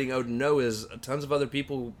part of letting Odin know is tons of other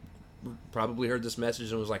people probably heard this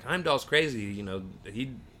message and was like, Heimdall's crazy,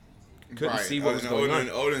 he couldn't see what was going on.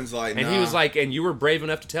 Odin's like, and he was like, and you were brave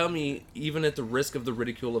enough to tell me, even at the risk of the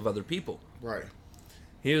ridicule of other people. Right.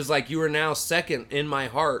 He was like, you are now second in my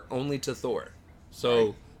heart only to Thor. So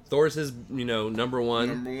right. Thor's his, number one.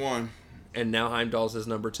 Number one. And now Heimdall's his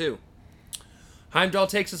number 2. Heimdall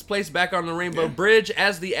takes his place back on the Rainbow Bridge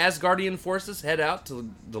as the Asgardian forces head out to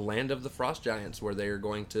the land of the Frost Giants, where they are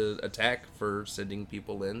going to attack for sending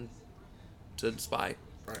people in to spy.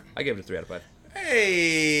 Right. I gave it a 3 out of 5.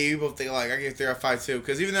 Hey, you both think alike. I gave it 3 out of 5 too,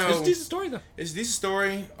 because even though it's a decent story though. It's a decent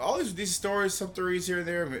story. All these decent stories, some 3s here and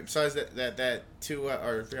there. Besides that 2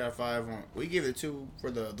 or 3 out of 5. We gave it 2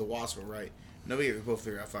 for the Wasp, right? No, we gave it both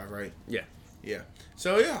 3 out of 5, right? Yeah. Yeah.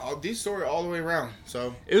 So yeah, decent story all the way around.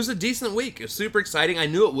 So it was a decent week. It was super exciting. I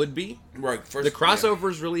knew it would be. Right. The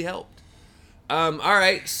crossovers really helped. All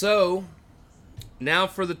right, so now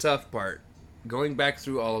for the tough part. Going back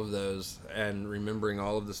through all of those and remembering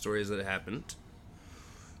all of the stories that happened.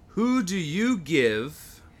 Who do you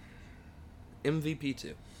give MVP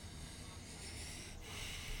to?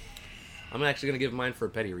 I'm actually going to give mine for a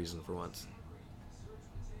petty reason for once.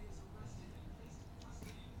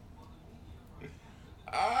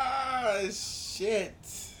 Ah, shit.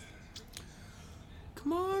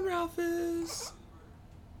 Come on, Ralphus.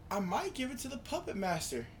 I might give it to the Puppet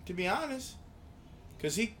Master, to be honest.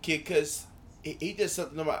 Because he did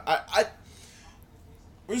something about...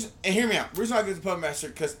 And hear me out. The reason I get the Puppet Master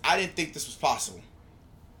because I didn't think this was possible.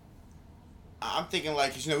 I'm thinking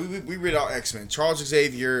like, you know, we read all X-Men. Charles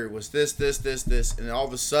Xavier was this, and all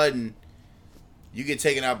of a sudden, you get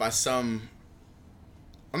taken out by some.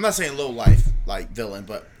 I'm not saying low life like villain,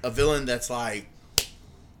 but a villain that's like,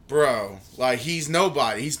 bro, like he's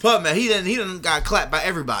nobody. He's Puppet Man. He done got clapped by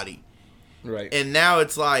everybody. Right. And now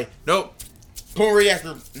it's like, nope, Puma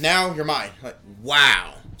Reactor. Now you're mine. Like,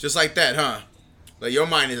 wow, just like that, huh? Like your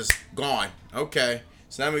mind is gone. Okay,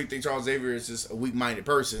 so now we think Charles Xavier is just a weak-minded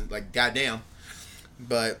person. Like, goddamn.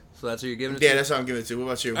 But so that's who you're giving it to? to? Yeah, that's what I'm giving it to. What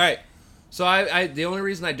about you? All right. So I the only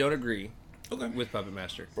reason I don't agree with Puppet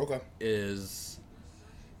Master is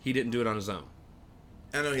he didn't do it on his own.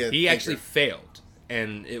 I know he actually failed,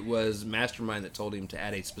 and it was Mastermind that told him to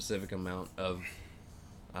add a specific amount of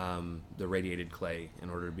the radiated clay in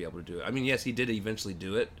order to be able to do it. I mean, yes, he did eventually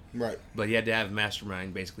do it. Right. But he had to have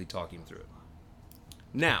Mastermind basically talk him through it.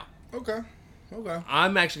 Now. Okay.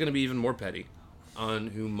 I'm actually going to be even more petty on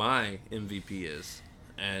who my MVP is.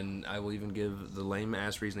 And I will even give the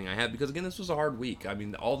lame-ass reasoning I have. Because, again, this was a hard week. I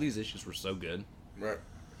mean, all these issues were so good. Right.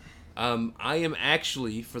 I am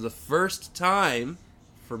actually, for the first time,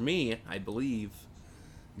 for me, I believe,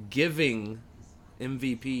 giving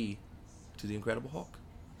MVP to the Incredible Hulk.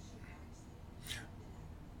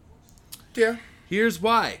 Yeah. Here's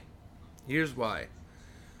why.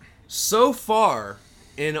 So far,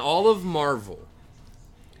 in all of Marvel,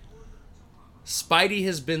 Spidey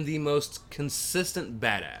has been the most consistent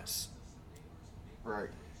badass. Right.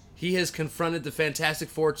 He has confronted the Fantastic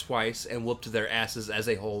Four twice and whooped their asses as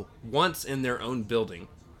a whole, once in their own building,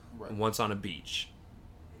 and once on a beach.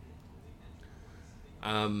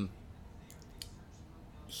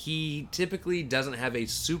 He typically doesn't have a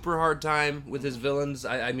super hard time with his villains.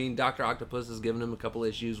 I mean, Dr. Octopus has given him a couple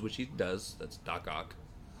issues, which he does. That's Doc Ock.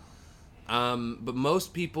 But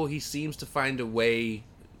most people, he seems to find a way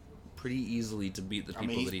pretty easily to beat the people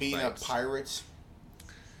that he fights. He's beating up pirates.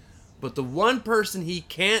 But the one person he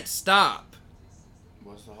can't stop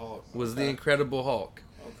was the Hulk. Was the Incredible Hulk.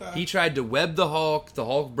 Okay. He tried to web the Hulk. The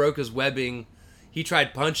Hulk broke his webbing. He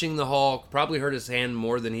tried punching the Hulk. Probably hurt his hand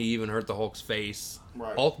more than he even hurt the Hulk's face.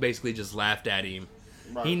 Right. Hulk basically just laughed at him.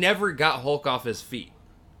 Right. He never got Hulk off his feet.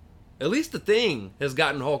 At least the Thing has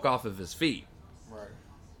gotten Hulk off of his feet. Right.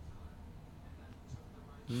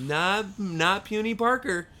 Not Puny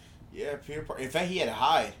Parker. Yeah, Peter Parker. In fact, he had to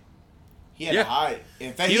hide. In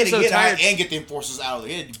fact, he had to get hide and get the Enforcers out of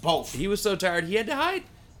there. He had to do both. He was so tired, he had to hide.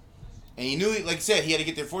 And he knew, like I said, he had to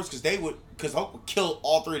get the Enforcers because Hulk would kill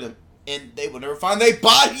all three of them. And they would never find their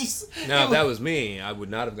bodies. Now, if that was me, I would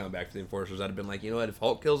not have gone back to the Enforcers. I'd have been like, you know what? If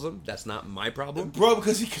Hulk kills them, that's not my problem, bro.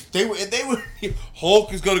 Because they would.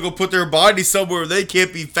 Hulk is gonna go put their bodies somewhere where they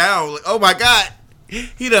can't be found. Like, oh my god,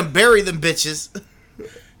 he done buried them bitches.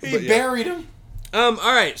 He buried them. All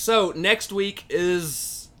right. So next week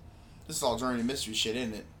is this is all Journey to Mystery shit,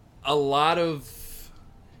 isn't it? A lot of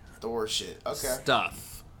Thor shit. Okay.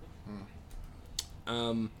 Stuff.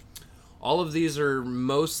 All of these are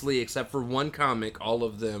mostly, except for one comic, all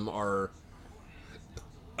of them are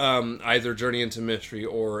either Journey into Mystery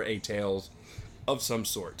or a Tales of some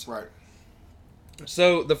sort. Right.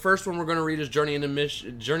 So the first one we're going to read is Journey into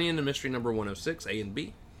Mystery number 106, A and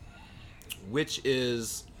B, which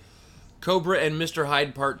is Cobra and Mr.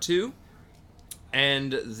 Hyde Part 2,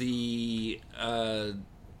 and the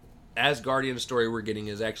Asgardian story we're getting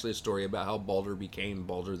is actually a story about how Baldur became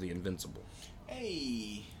Baldur the Invincible.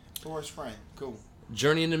 Hey. Thor's friend. Cool.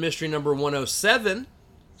 Journey into Mystery number 107,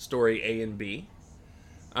 story A and B.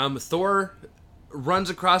 Thor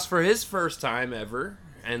runs across for his first time ever,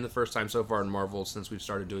 and the first time so far in Marvel since we've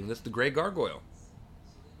started doing this, the Grey Gargoyle.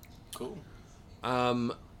 Cool.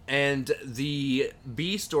 And the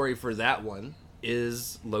B story for that one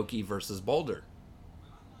is Loki versus Baldur.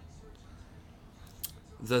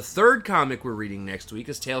 The third comic we're reading next week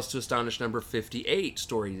is Tales to Astonish number 58,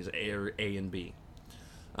 stories A and B.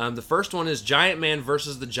 The first one is Giant Man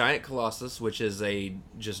versus the Giant Colossus, which is a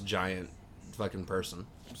just giant fucking person.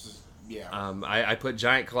 Yeah. I put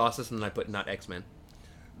Giant Colossus and then I put not X-Men.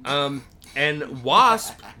 And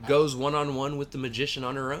Wasp goes one-on-one with the Magician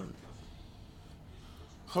on her own.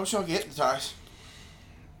 Hope she don't get hypnotized.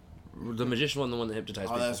 The Magician wasn't the one that hypnotized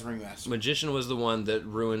people. Oh, that's Ringmaster. Magician was the one that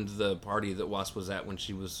ruined the party that Wasp was at when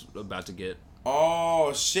she was about to get...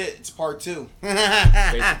 Oh, shit. It's part 2.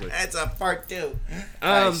 Basically. That's a part 2.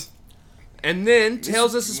 Nice. And then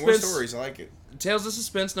Tales of Suspense... More stories. I like it. Tales of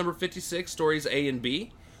Suspense number 56, stories A and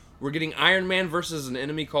B. We're getting Iron Man versus an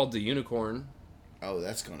enemy called the Unicorn. Oh,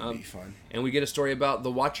 that's going to be fun. And we get a story about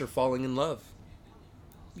the Watcher falling in love.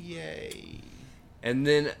 Yay. And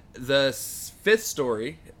then the fifth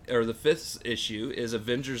story, or the fifth issue, is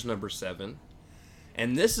Avengers number 7.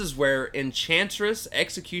 And this is where Enchantress,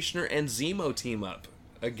 Executioner, and Zemo team up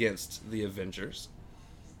against the Avengers.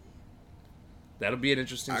 That'll be an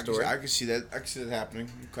interesting story. I can see that. I can see that happening.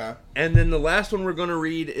 Okay. And then the last one we're going to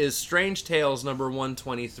read is Strange Tales number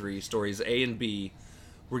 123, stories A and B.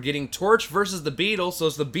 We're getting Torch versus the Beatles, so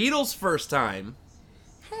it's the Beatles' first time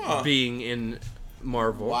being in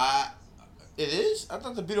Marvel. Why? It is? I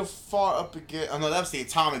thought the Beetle fought up again. Oh, no, that was the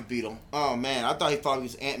Atomic Beetle. Oh, man. I thought he thought he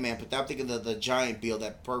was Ant-Man, but I'm thinking of the giant beetle,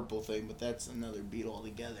 that purple thing, but that's another beetle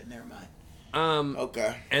altogether. Never mind.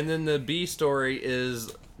 Okay. And then the B story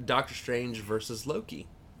is Doctor Strange versus Loki.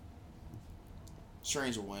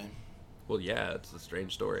 Strange will win. Well, yeah, it's a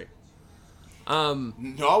strange story. No,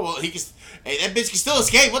 well, he can... Hey, that bitch can still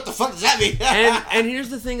escape. What the fuck does that mean? and here's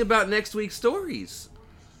the thing about next week's stories.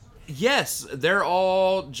 Yes, they're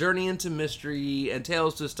all Journey into Mystery and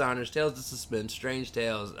Tales to Astonish, Tales to Suspense, Strange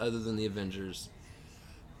Tales, other than the Avengers.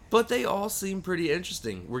 But they all seem pretty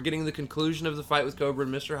interesting. We're getting the conclusion of the fight with Cobra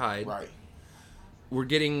and Mr. Hyde. Right. We're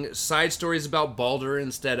getting side stories about Baldur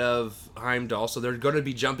instead of Heimdall, so they're going to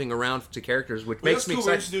be jumping around to characters, which makes me excited.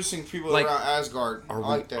 We're introducing people around Asgard. I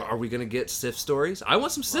like that. Are we going to get Sif stories? I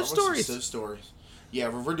want some Sif stories. Sif stories. Yeah,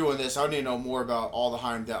 if we're doing this, I need to know more about all the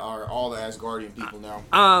all the Asgardian people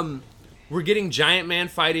now. We're getting Giant Man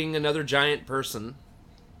fighting another giant person.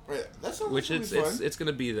 Right, that sounds which really it's going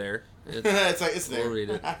to be there. It's there. We'll read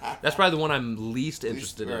it. That's probably the one I'm least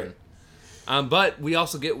interested in. But we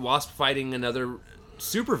also get Wasp fighting another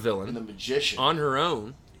supervillain, the Magician, on her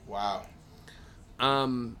own. Wow.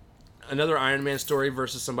 Another Iron Man story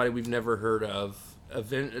versus somebody we've never heard of.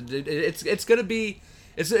 It's going to be.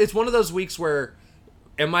 It's one of those weeks where.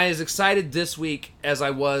 Am I as excited this week as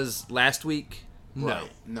I was last week? No.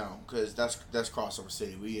 Right. No, because that's crossover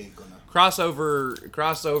city. We ain't gonna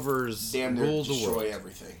crossovers damn near rule the destroy world.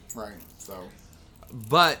 Everything. Right. So.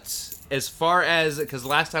 But as far as because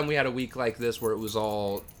last time we had a week like this where it was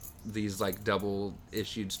all these like double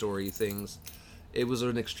issued story things, it was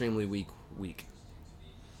an extremely weak week.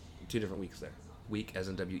 2 different weeks there. Week as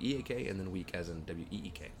in W-E-A-K and then week as in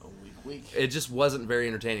W-E-E-K. Week. It just wasn't very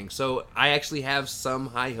entertaining. So I actually have some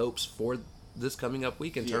high hopes for this coming up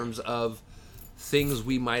week in terms of things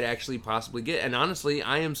we might actually possibly get. And honestly,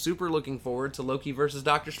 I am super looking forward to Loki versus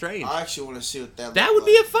Doctor Strange. I actually want to see what that would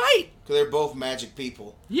be a fight. Because they're both magic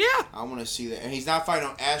people. Yeah. I want to see that. And he's not fighting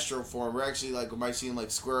on Astro form. We're actually we might see him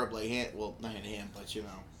square up not hand to hand, but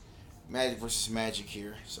magic versus magic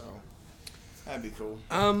here. So that'd be cool.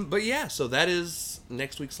 But yeah, so that is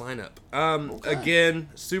next week's lineup. Okay. Again,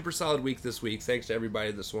 super solid week this week. Thanks to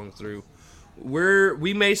everybody that swung through.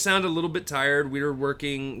 We may sound a little bit tired.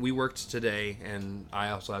 We worked today, and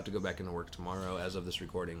I also have to go back into work tomorrow as of this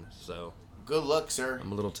recording. So good luck, sir.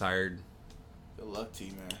 I'm a little tired. Good luck to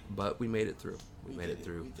you, man. But we made it through. We made it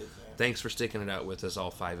through. Thanks for sticking it out with us,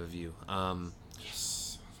 all 5 of you.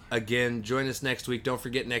 Yes. Again, join us next week. Don't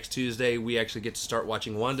forget, next Tuesday we actually get to start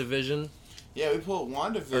watching WandaVision. Yeah, we pulled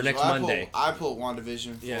WandaVision. Or next Monday. I pulled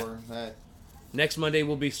WandaVision for that. Next Monday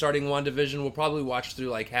we'll be starting WandaVision. We'll probably watch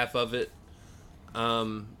through half of it.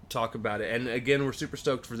 Talk about it. And again, we're super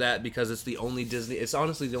stoked for that because it's the only Disney... It's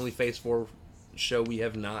honestly the only Phase 4 show we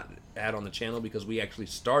have not had on the channel because we actually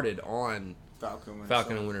started on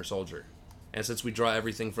Falcon and Winter Soldier. And since we draw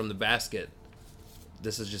everything from the basket,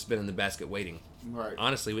 this has just been in the basket waiting. Right.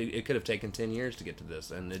 Honestly, it could have taken 10 years to get to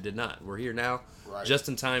this, and it did not. We're here now, right. Just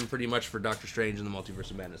in time pretty much for Doctor Strange and the Multiverse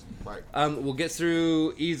of Madness. Right. We'll get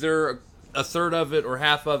through either a third of it or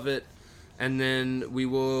half of it, and then we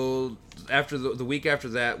will, after the week after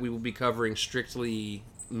that, we will be covering strictly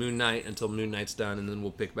Moon Knight until Moon Knight's done, and then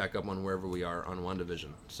we'll pick back up on wherever we are on WandaVision.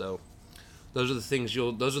 So those are the things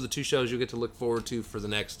those are the 2 shows you'll get to look forward to for the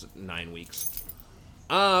next 9 weeks.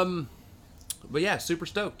 But yeah, super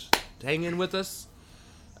stoked. Hang in with us.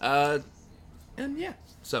 And yeah,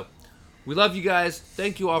 so we love you guys.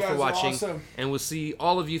 Thank you all for watching. Awesome. And we'll see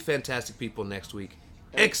all of you fantastic people next week.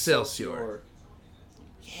 Excelsior.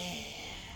 Yeah.